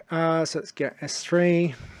look. So let's get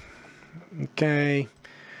S3. Okay,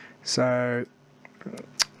 so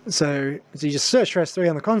you just search for S3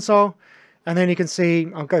 on the console, and then you can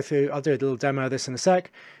see, I'll do a little demo of this in a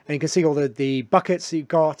sec, and you can see all the buckets that you've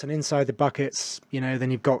got, and inside the buckets, you know, then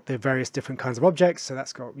you've got the various different kinds of objects. So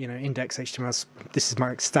that's got, you know, index.html. This is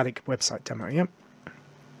my static website demo, yeah?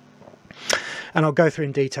 And I'll go through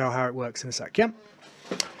in detail how it works in a sec, yeah?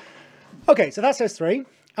 Okay, so that's S3.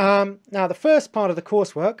 Now the first part of the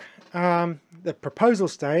coursework, the proposal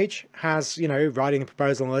stage has, you know, writing the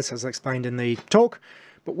proposal and all this as explained in the talk.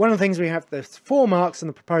 But one of the things we have, the 4 marks in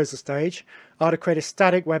the proposal stage, are to create a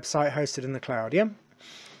static website hosted in the cloud, yeah?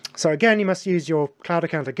 So again, you must use your cloud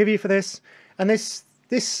account I give you for this. And this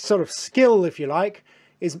sort of skill, if you like,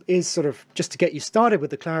 is sort of just to get you started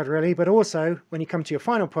with the cloud, really. But also, when you come to your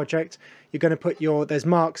final project, you're going to put there's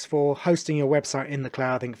marks for hosting your website in the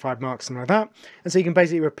cloud, I think 5 marks, something like that. And so you can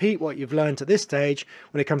basically repeat what you've learned at this stage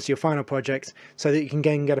when it comes to your final project, so that you can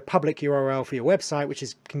get a public URL for your website, which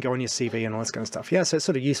can go on your CV and all this kind of stuff. Yeah, so it's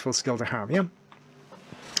sort of useful skill to have, yeah.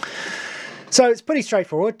 So it's pretty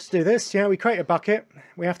straightforward to do this. We create a bucket.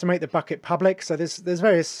 We have to make the bucket public. So there's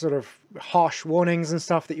various sort of harsh warnings and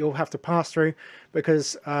stuff that you'll have to pass through,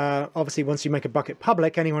 because obviously once you make a bucket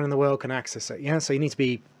public, anyone in the world can access it. Yeah, so you need to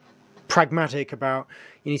be pragmatic about,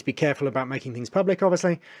 you need to be careful about making things public,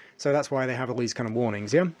 obviously. So that's why they have all these kind of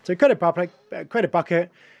warnings. Yeah, so create a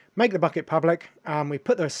bucket, make the bucket public. We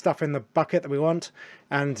put the stuff in the bucket that we want,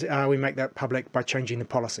 and we make that public by changing the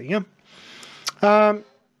policy. Yeah.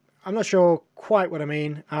 I'm not sure quite what I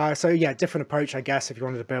mean. So yeah, different approach, I guess. If you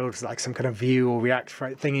wanted to build like some kind of Vue or React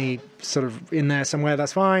thingy sort of in there somewhere,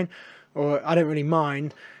 that's fine. Or I don't really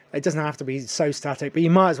mind. It doesn't have to be so static, but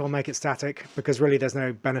you might as well make it static, because really there's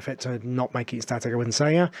no benefit to not making it static, I wouldn't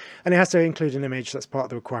say, yeah. And it has to include an image. That's part of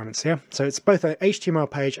the requirements, yeah. So it's both an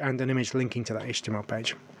HTML page and an image linking to that HTML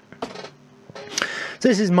page. So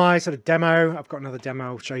this is my sort of demo. I've got another demo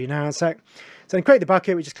I'll show you now in a sec. So to create the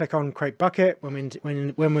bucket, we just click on Create Bucket when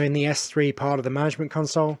we're in the S3 part of the management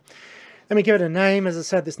console. Then we give it a name. As I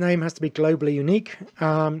said, this name has to be globally unique.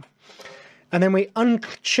 And then we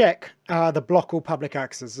uncheck the block all public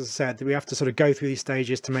access. As I said, we have to sort of go through these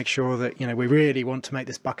stages to make sure that, we really want to make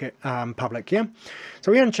this bucket public, yeah?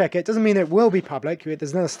 So we uncheck it. Doesn't mean it will be public.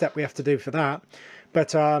 There's another step we have to do for that.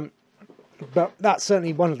 But that's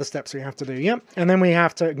certainly one of the steps we have to do, yeah? And then we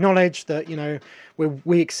have to acknowledge that,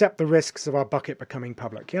 we accept the risks of our bucket becoming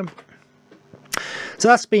public, yeah? So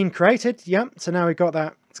that's been created, yeah? So now we've got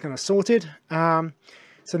that, it's kind of sorted.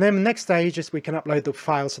 So then the next stage is we can upload the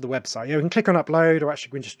files to the website. Yeah, we can click on upload, or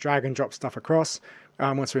actually we can just drag and drop stuff across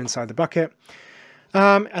once we're inside the bucket.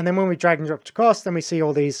 And then when we drag and drop across, then we see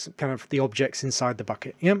all these kind of the objects inside the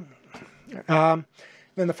bucket, yeah?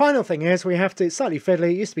 Then the final thing is we have to, it's slightly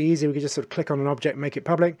fiddly. It used to be easy, we could just sort of click on an object and make it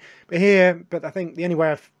public. But I think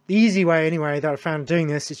the easy way anyway that I found doing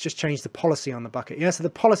this is just change the policy on the bucket. Yeah, so the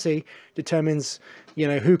policy determines,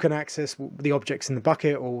 who can access the objects in the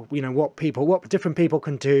bucket, or, what different people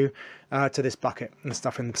can do to this bucket and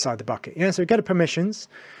stuff inside the bucket. Yeah, so we go to permissions,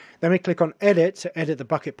 then we click on edit to edit the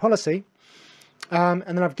bucket policy. And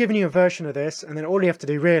then I've given you a version of this, and then all you have to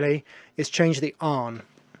do really is change the on.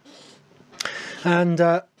 And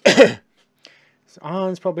ARN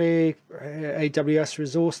is probably AWS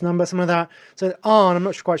resource number, something like that. So ARN, I'm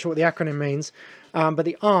not quite sure what the acronym means, but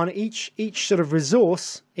the ARN, each sort of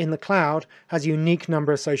resource in the cloud has a unique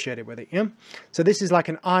number associated with it. Yeah. So this is like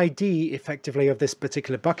an ID, effectively, of this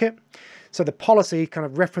particular bucket. So the policy kind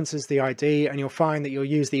of references the ID, and you'll find that you'll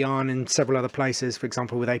use the ARN in several other places, for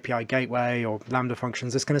example, with API gateway or Lambda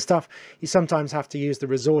functions, this kind of stuff. You sometimes have to use the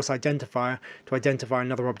resource identifier to identify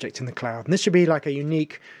another object in the cloud. And this should be like a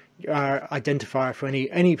unique identifier for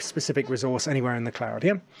any specific resource anywhere in the cloud.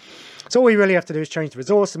 Yeah. So all we really have to do is change the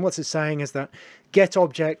resource, and what it's saying is that get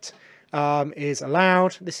object is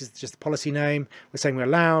allowed. This is just the policy name. We're saying we're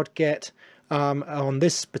allowed get on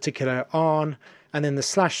this particular ARN. And then the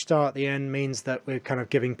 /star at the end means that we're kind of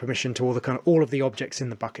giving permission to all of the objects in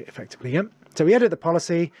the bucket, effectively. Yeah. So we edit the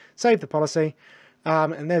policy, save the policy,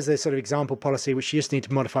 and there's this sort of example policy which you just need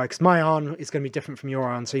to modify, because my ARN is going to be different from your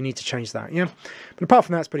ARN, so you need to change that. Yeah. But apart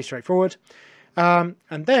from that, it's pretty straightforward. And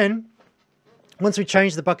then once we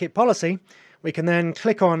change the bucket policy, we can then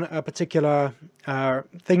click on a particular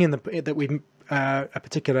thing in a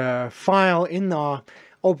particular file in our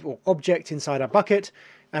object inside our bucket.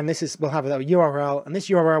 And we'll have a URL, and this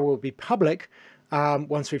URL will be public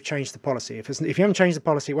once we've changed the policy. If you haven't changed the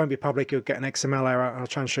policy, it won't be public. You'll get an XML error. I'll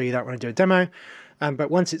try and show you that when I do a demo. But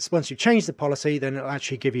once you've changed the policy, then it'll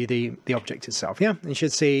actually give you the object itself. Yeah, and you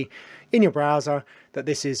should see in your browser that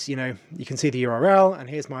this is, you can see the URL, and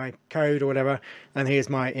here's my code or whatever, and here's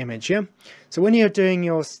my image. Yeah. So when you're doing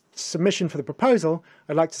your submission for the proposal,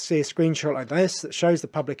 I'd like to see a screenshot like this that shows the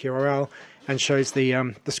public URL and shows the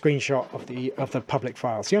screenshot of the public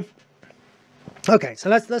files. Yeah. Okay, so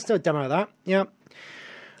let's do a demo of that. Yeah.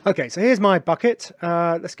 Okay, so here's my bucket.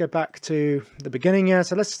 Let's go back to the beginning here.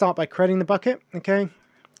 So let's start by creating the bucket. Okay.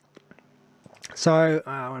 So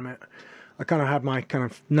wait a minute. I kind of had my kind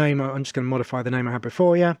of name. I'm just going to modify the name I had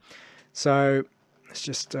before. Yeah. So let's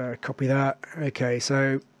just copy that. Okay,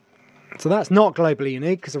 so that's not globally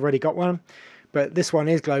unique because I've already got one. but this one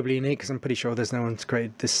is globally unique because I'm pretty sure there's no one's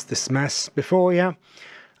created this mess before. Yeah.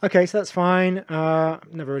 Okay, so that's fine.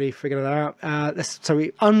 Never really figured it out. So we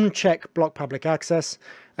uncheck block public access,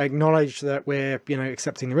 acknowledge that we're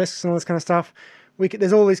accepting the risks and all this kind of stuff.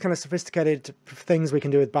 There's all these kind of sophisticated things we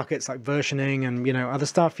can do with buckets like versioning and other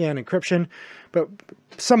stuff, and encryption. But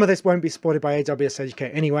some of this won't be supported by AWS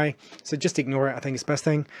Educate anyway, so just ignore it. I think it's the best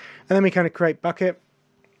thing. And then we kind of create bucket.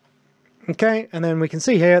 Okay, and then we can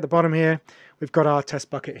see here at the bottom here, we've got our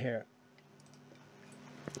test bucket here.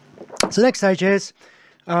 So the next stage is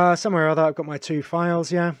somewhere or other, I've got my 2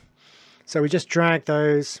 files, so we just drag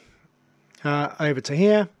those over to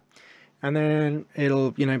here, and then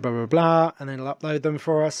it'll, blah, blah, blah, and then it'll upload them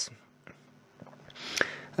for us.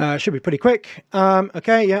 Should be pretty quick.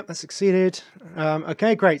 Okay, yeah, that succeeded.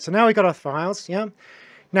 Okay, great. So now we've got our files,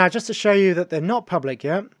 Now, just to show you that they're not public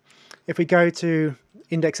yet, if we go to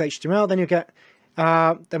index.html, then you get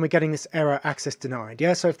then we're getting this error access denied.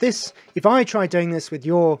 So if I try doing this with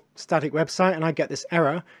your static website and I get this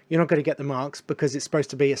error, you're not going to get the marks because it's supposed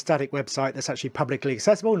to be a static website that's actually publicly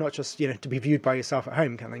accessible, not just to be viewed by yourself at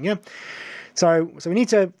home kind of thing. So we need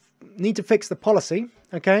to fix the policy.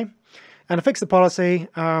 Okay, and to fix the policy,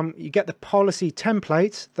 you get the policy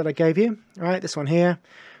template that I gave you, right? This one here.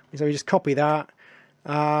 So we just copy that,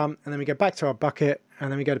 and then we go back to our bucket,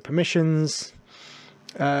 and then we go to permissions.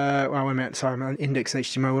 Well, wait a minute, sorry, I'm on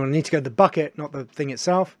index.html. We'll need to go to the bucket, not the thing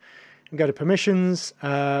itself. And go to permissions,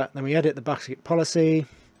 then we edit the bucket policy,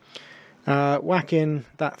 whack in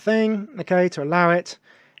that thing, okay, to allow it.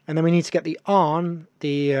 And then we need to get the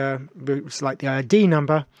like the ID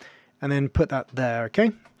number, and then put that there,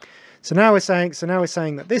 okay. So now we're saying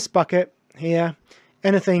that this bucket here,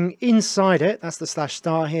 anything inside it, that's the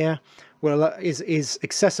 /star here, is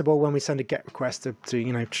accessible when we send a GET request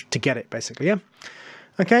to get it, basically,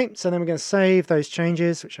 Okay, so then we're going to save those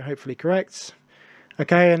changes, which are hopefully correct.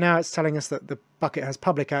 Okay, and now it's telling us that the bucket has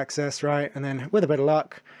public access, right? And then with a bit of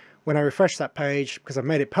luck, when I refresh that page, because I've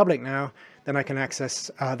made it public now, then I can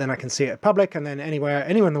access, then I can see it public, and then anyone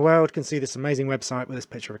in the world can see this amazing website with this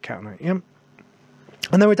picture of a cat on it, And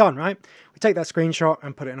then we're done, right? We take that screenshot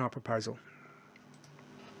and put it in our proposal.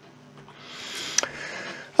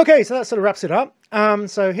 Okay, so that sort of wraps it up.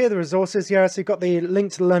 So here are the resources. So you've got the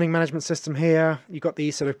link to the learning management system here. You've got the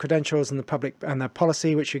sort of credentials and the public and the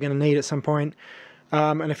policy, which you're going to need at some point,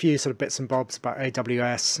 and a few sort of bits and bobs about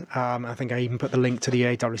AWS. I think I even put the link to the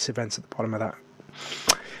AWS events at the bottom of that.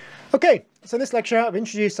 Okay, so in this lecture, I've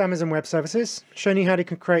introduced Amazon Web Services, shown you how you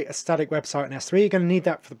can create a static website in S3. You're going to need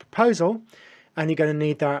that for the proposal, and you're going to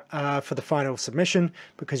need that for the final submission,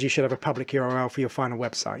 because you should have a public URL for your final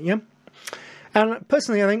website. And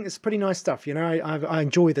personally, I think it's pretty nice stuff. I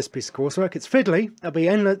enjoy this piece of coursework. It's fiddly. There'll be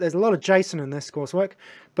endless. There's a lot of JSON in this coursework,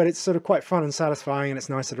 but it's sort of quite fun and satisfying, and it's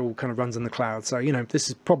nice that it all kind of runs in the cloud. So, this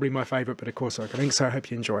is probably my favorite bit of coursework, I think. So I hope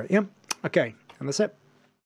you enjoy it. Okay, and that's it.